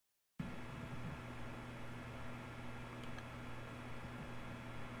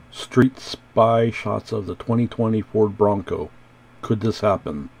Street spy shots of the 2020 Ford Bronco. Could this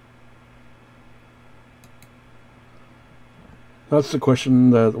happen? That's the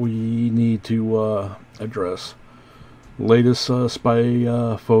question that we need to address. Latest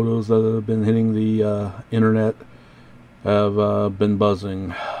spy photos that have been hitting the internet have been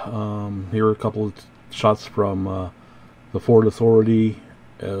buzzing. Here are a couple of shots from the Ford Authority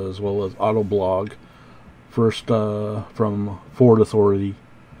as well as Autoblog. First from Ford Authority.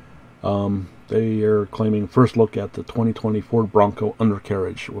 They are claiming first look at the 2020 Ford Bronco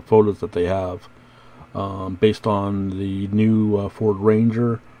Undercarriage with photos that they have based on the new Ford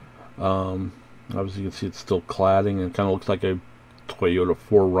Ranger. Obviously you can see it's still cladding and it kind of looks like a Toyota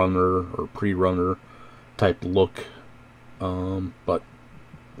 4Runner or pre-runner type look. But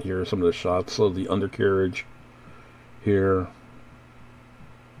here are some of the shots of the undercarriage here.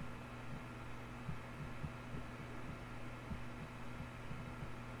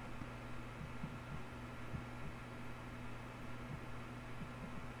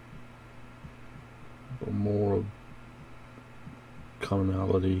 More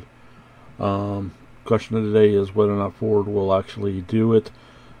commonality. Question of the day is whether or not Ford will actually do it.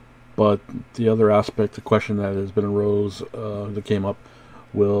 But the other aspect, the question that has been that came up,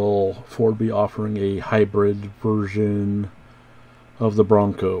 will Ford be offering a hybrid version of the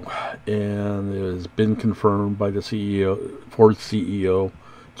Bronco? And it has been confirmed by the Ford CEO,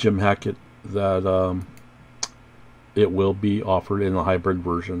 Jim Hackett, that it will be offered in a hybrid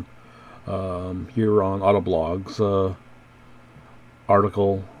version. Here on Autoblog's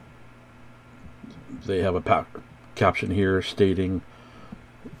article, they have a caption here stating,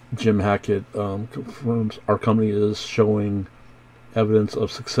 Jim Hackett confirms our company is showing evidence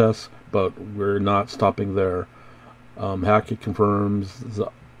of success, but we're not stopping there. Hackett confirms the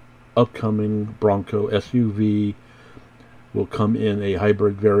upcoming Bronco SUV will come in a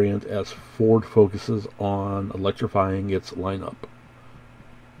hybrid variant as Ford focuses on electrifying its lineup,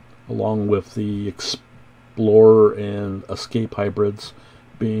 along with the Explorer and Escape hybrids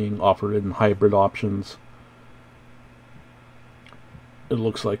being offered in hybrid options. It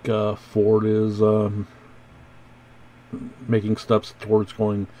looks like Ford is making steps towards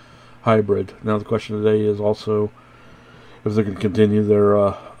going hybrid. Now the question today is also if they're going to continue their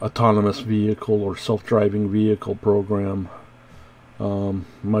autonomous vehicle or self-driving vehicle program.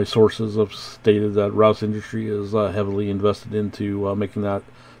 My sources have stated that Rouse Industry is heavily invested into making that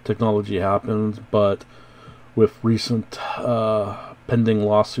technology happens, but with recent pending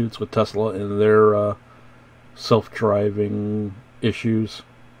lawsuits with Tesla and their self-driving issues,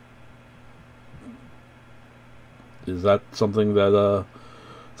 is that something that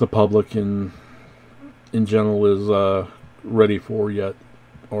the public in general is ready for yet,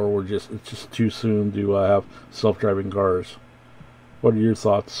 or it's just too soon to have self-driving cars? What are your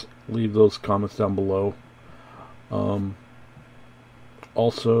thoughts? Leave those comments down below.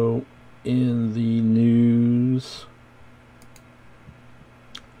 Also in the news,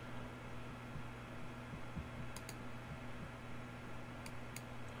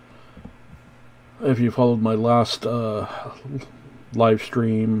 if you followed my last live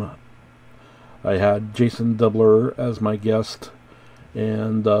stream, I had Jason Dubler as my guest,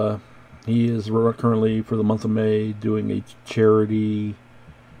 and he is currently, for the month of May, doing a charity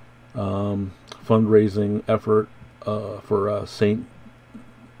fundraising effort for St.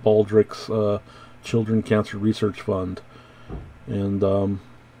 Baldrick's Children Cancer Research Fund. And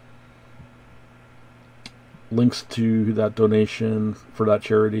links to that donation for that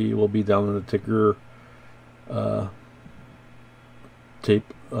charity will be down in the ticker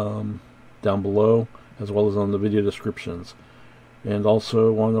tape down below, as well as on the video descriptions. And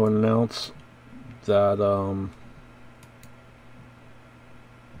also want to announce that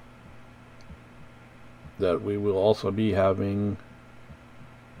that we will also be having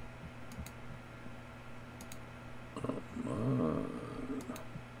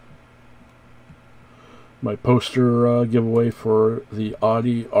my poster giveaway for the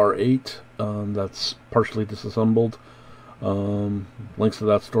Audi R8 that's partially disassembled. Links to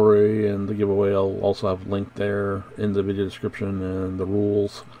that story and the giveaway I'll also have linked there in the video description, and the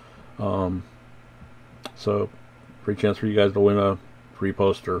rules. So free chance for you guys to win a free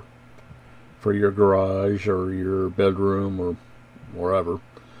poster for your garage or your bedroom or wherever.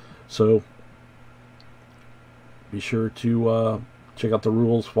 So be sure to check out the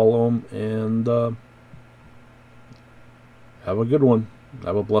rules, follow them, and have a good one.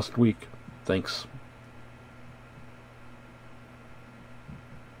 Have a blessed week. Thanks.